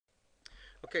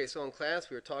Okay, so in class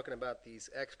we were talking about these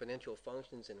exponential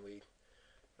functions, and we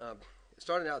um,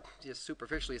 started out just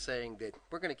superficially saying that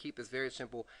we're going to keep this very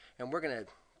simple, and we're going to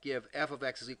give f of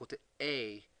x is equal to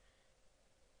a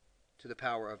to the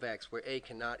power of x, where a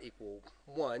cannot equal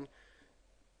 1.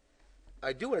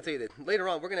 I do want to tell you that later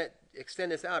on we're going to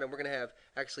extend this out, and we're going to have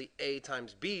actually a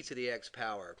times b to the x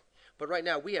power. But right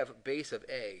now we have base of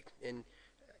a, and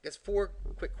I guess 4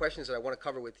 quick questions that I want to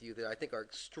cover with you that I think are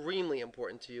extremely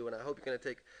important to you, and I hope you're going to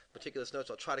take meticulous notes.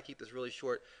 I'll try to keep this really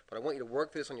short, but I want you to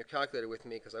work this on your calculator with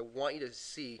me because I want you to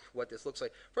see what this looks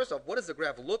like. First off, what does the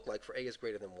graph look like for a is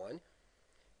greater than 1?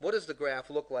 What does the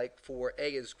graph look like for a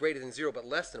is greater than 0 but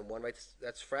less than 1, right?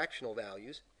 That's fractional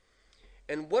values.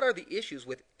 And what are the issues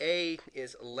with a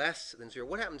is less than 0?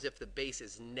 What happens if the base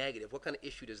is negative? What kind of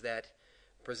issue does that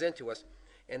present to us?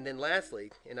 And then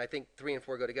lastly, and I think 3 and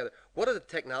 4 go together, what are the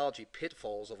technology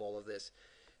pitfalls of all of this?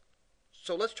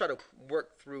 So let's try to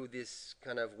work through this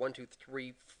kind of 1, 2,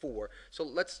 3, 4. So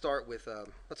let's start with,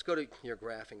 let's go to your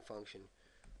graphing function.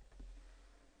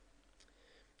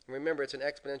 Remember, it's an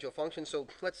exponential function, so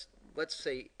let's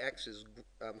say a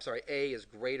is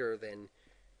greater than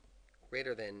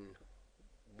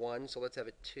 1. So let's have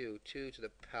it 2 to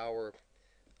the power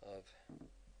of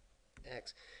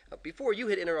x. Before you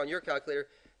hit enter on your calculator,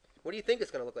 what do you think it's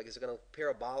going to look like? Is it going to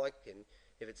parabolic? And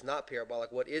if it's not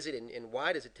parabolic, what is it? And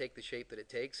why does it take the shape that it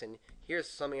takes? And here's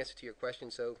some answer to your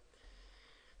question. So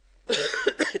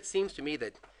it seems to me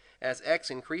that as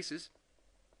x increases,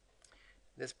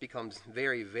 this becomes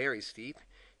very, very steep.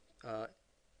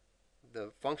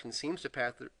 The function seems to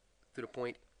pass through the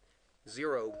point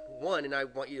 0, 1, and I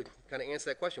want you to kind of answer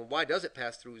that question. Why does it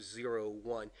pass through 0,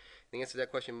 1? The answer to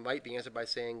that question might be answered by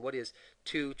saying, what is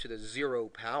 2 to the 0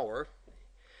 power?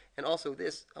 And also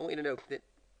this, I want you to know that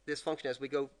this function, as we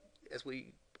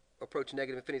approach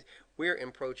negative infinity, we're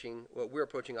approaching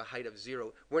a height of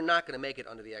 0. We're not going to make it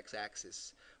under the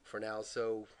x-axis for now.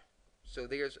 So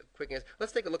there's a quick answer.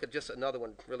 Let's take a look at just another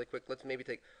one really quick. Let's maybe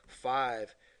take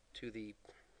 5 to the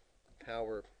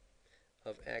power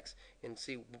of x and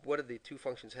see what do the two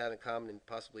functions have in common, and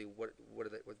possibly what are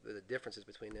the differences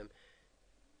between them.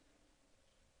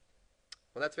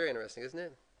 Well, that's very interesting, isn't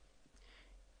it?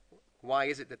 Why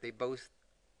is it that they both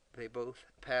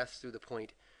pass through the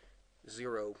point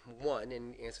 0, 1,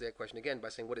 and answer that question again by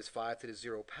saying what is 5 to the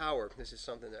 0 power? This is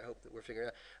something that I hope that we're figuring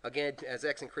out. Again, as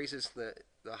x increases, the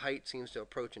height seems to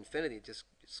approach infinity. It just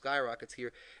skyrockets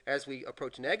here. As we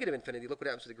approach negative infinity, look what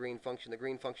happens to the green function. The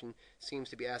green function seems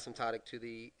to be asymptotic to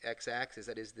the x-axis.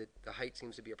 That is, that the height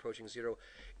seems to be approaching 0.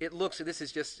 It looks, this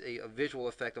is just a visual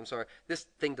effect, I'm sorry, this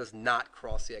thing does not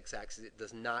cross the x-axis. It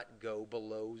does not go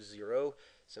below 0.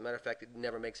 As a matter of fact, it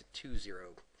never makes it to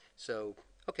 0. So,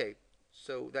 okay.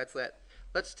 So that's that.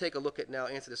 Let's take a look at now,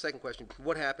 answer the second question.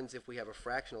 What happens if we have a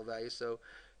fractional value? So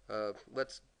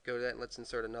let's go to that and let's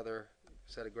insert another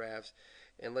set of graphs.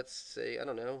 And let's say, I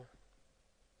don't know,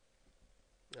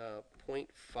 0.5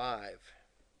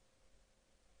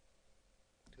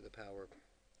 to the power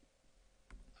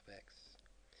of x.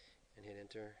 And hit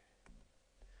enter.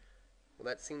 Well,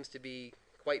 that seems to be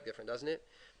quite different, doesn't it?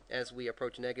 As we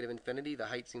approach negative infinity, the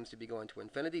height seems to be going to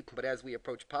infinity. But as we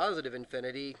approach positive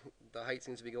infinity, the height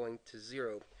seems to be going to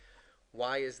 0.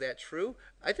 Why is that true?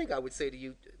 I think I would say to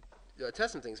you,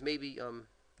 test some things. Maybe,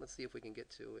 let's see if we can get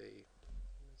to a,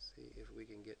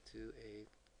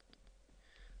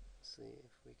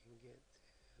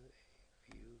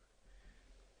 view.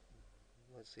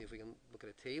 Let's see if we can look at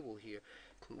a table here.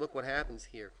 Look what happens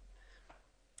here.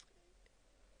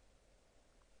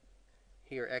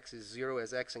 Here x is 0.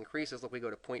 As x increases, look, we go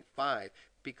to 0.5,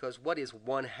 because what is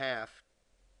 1/2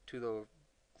 to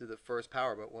the first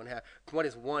power, but 1/2? What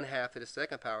is 1/2 to the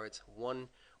second power? It's 1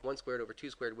 squared over 2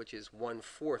 squared, which is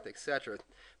 1/4, etc.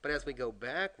 But as we go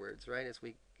backwards, right, as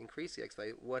we increase the x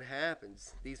value, what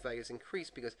happens? These values increase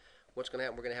because what's going to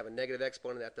happen? We're going to have a negative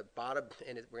exponent at the bottom,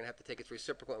 and we're going to have to take its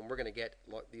reciprocal, and we're going to get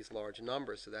these large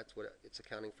numbers. So that's what it's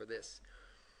accounting for this.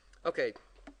 Okay.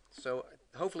 So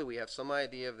hopefully we have some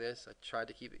idea of this. I tried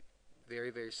to keep it very,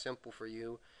 very simple for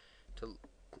you to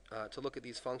look at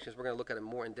these functions. We're going to look at them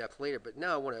more in depth later. But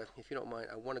now I want to, if you don't mind,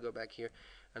 I want to go back here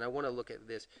and I want to look at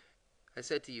this. I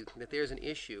said to you that there's an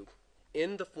issue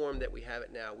in the form that we have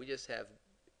it now. We just have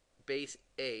base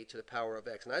a to the power of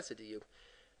x. And I said to you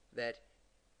that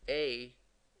a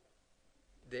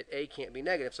can't be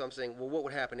negative. So I'm saying, well, what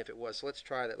would happen if it was? So let's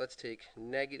try that. Let's take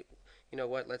negative. You know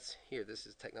what? This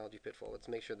is technology pitfall. Let's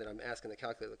make sure that I'm asking the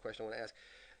calculator the question I want to ask.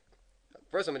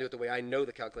 First, I'm going to do it the way I know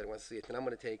the calculator wants to see it. And I'm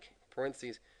going to take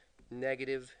parentheses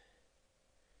negative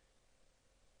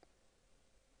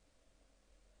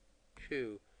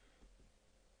 2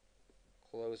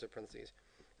 close the parentheses.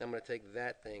 I'm going to take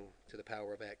that thing to the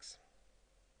power of x.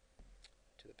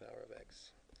 To the power of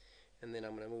x. And then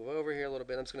I'm going to move over here a little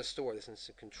bit. I'm just going to store this. It's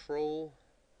a control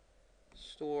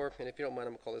store. And if you don't mind,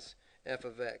 I'm going to call this f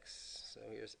of x. So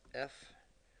here's f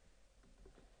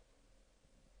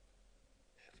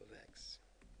of x.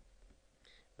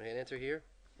 I'm going to hit enter here,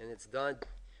 and it's done.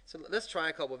 So let's try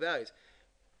a couple of values.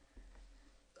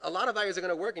 A lot of values are going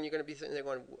to work, and you're going to be sitting there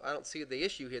going, I don't see the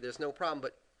issue here. There's no problem.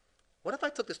 But what if I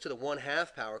took this to the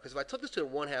 1/2 power? Because if I took this to the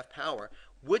 1/2 power,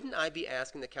 wouldn't I be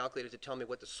asking the calculator to tell me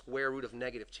what the square root of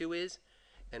 -2 is?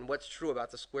 And what's true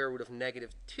about the square root of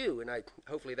 -2? And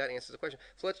hopefully that answers the question.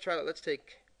 So let's try it. Let's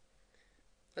take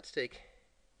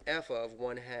f of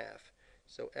 1/2.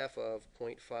 So f of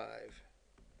 0.5.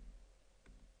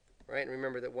 Right? And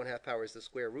remember that 1/2 power is the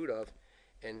square root of.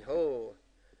 And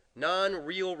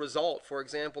non-real result. For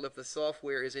example, if the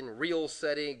software is in real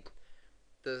setting,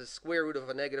 the square root of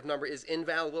a negative number is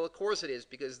invalid. Well, of course it is,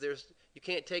 because you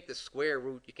can't take the square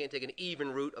root. You can't take an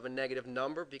even root of a negative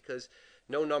number, because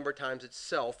no number times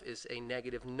itself is a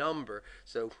negative number.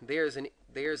 So there's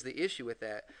the issue with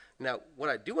that. Now, what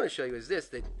I do want to show you is this: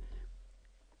 that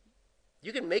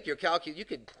you can make your you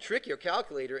could trick your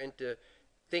calculator into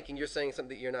thinking you're saying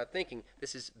something that you're not thinking.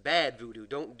 This is bad voodoo.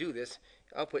 Don't do this.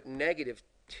 I'll put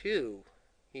 -2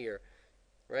 here,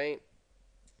 right?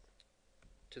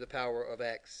 To the power of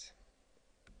x.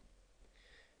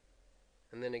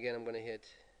 And then again, I'm going to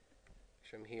hit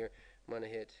from here. I'm going to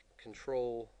hit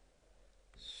Control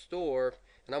Store,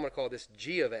 and I'm going to call this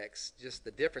g of x. Just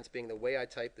the difference being the way I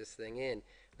type this thing in.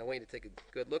 I want you to take a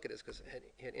good look at this, because I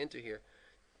hit enter here.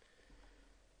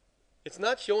 It's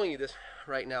not showing you this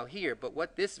right now here, but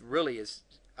what this really is,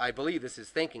 I believe this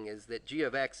is thinking, is that g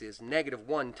of x is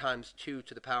 -1 times 2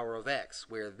 to the power of x,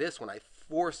 where this one I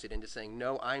forced it into saying,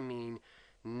 no, I mean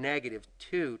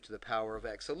 -2 to the power of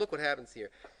x. So look what happens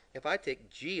here. If I take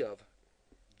g of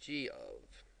g of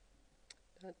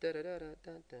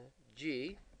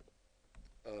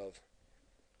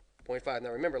 0.5. Now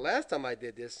remember, last time I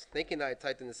did this, thinking that I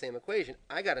typed in the same equation,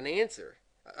 I got an answer.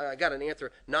 I got an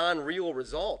answer, non-real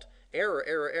result, error,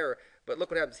 error, error. But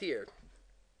look what happens here.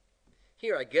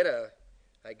 Here I get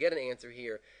an answer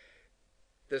here.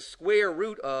 The square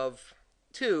root of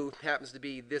 2 happens to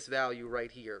be this value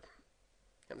right here.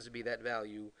 Happens to be that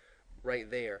value right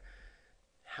there.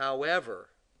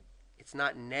 However, it's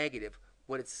not negative.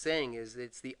 What it's saying is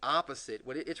it's the opposite.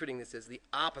 What it's reading this as the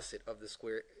opposite of the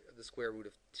square root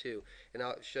of 2. And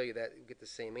I'll show you that. You get the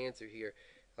same answer here.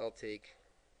 I'll take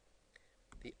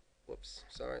the, whoops,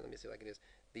 sorry, let me see if I can do this.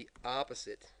 The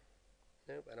opposite.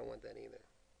 Nope, I don't want that either.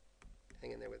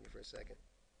 Hang in there with me for a second.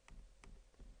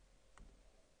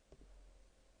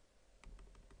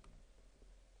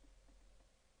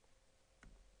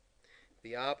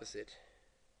 The opposite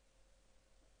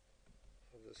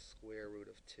of the square root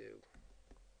of 2.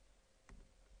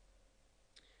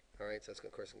 Alright, so that's,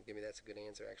 of course, give me that's a good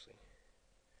answer, actually.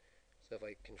 So if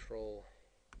I control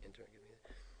enter, give me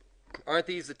that. Aren't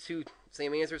these the two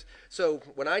same answers? So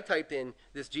when I typed in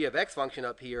this g of x function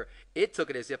up here, it took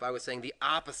it as if I was saying the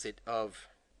opposite of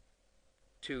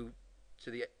 2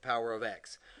 to the power of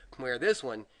x. Where this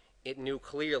one, it knew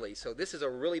clearly. So this is a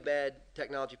really bad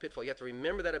technology pitfall. You have to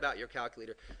remember that about your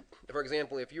calculator. For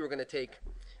example, if you were going to take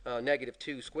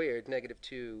 -2 squared,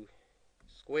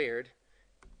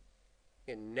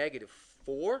 and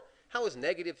 -4, how is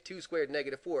 -2 squared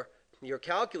 -4? Your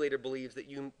calculator believes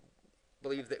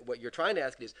that what you're trying to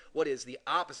ask is, what is the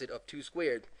opposite of 2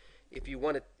 squared? If you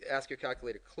want to ask your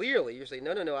calculator clearly, you say,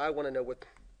 no, I want to know what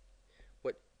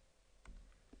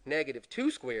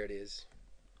 -2 squared is.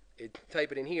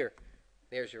 Type it in here.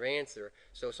 There's your answer.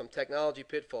 So some technology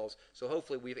pitfalls. So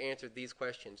hopefully we've answered these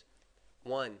questions.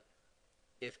 1,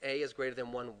 if a is greater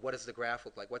than 1, what does the graph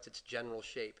look like? What's its general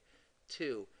shape?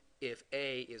 2, if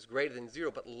a is greater than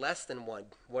 0 but less than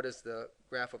 1, what does the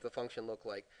graph of the function look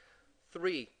like?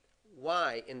 3,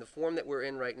 why, in the form that we're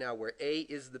in right now, where a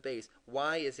is the base,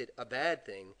 why is it a bad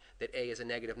thing that a is a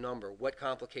negative number? What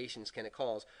complications can it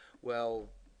cause? Well,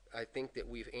 I think that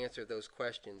we've answered those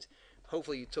questions.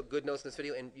 Hopefully you took good notes in this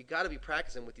video, and you got to be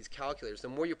practicing with these calculators. The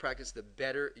more you practice, the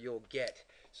better you'll get.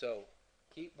 So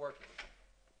keep working.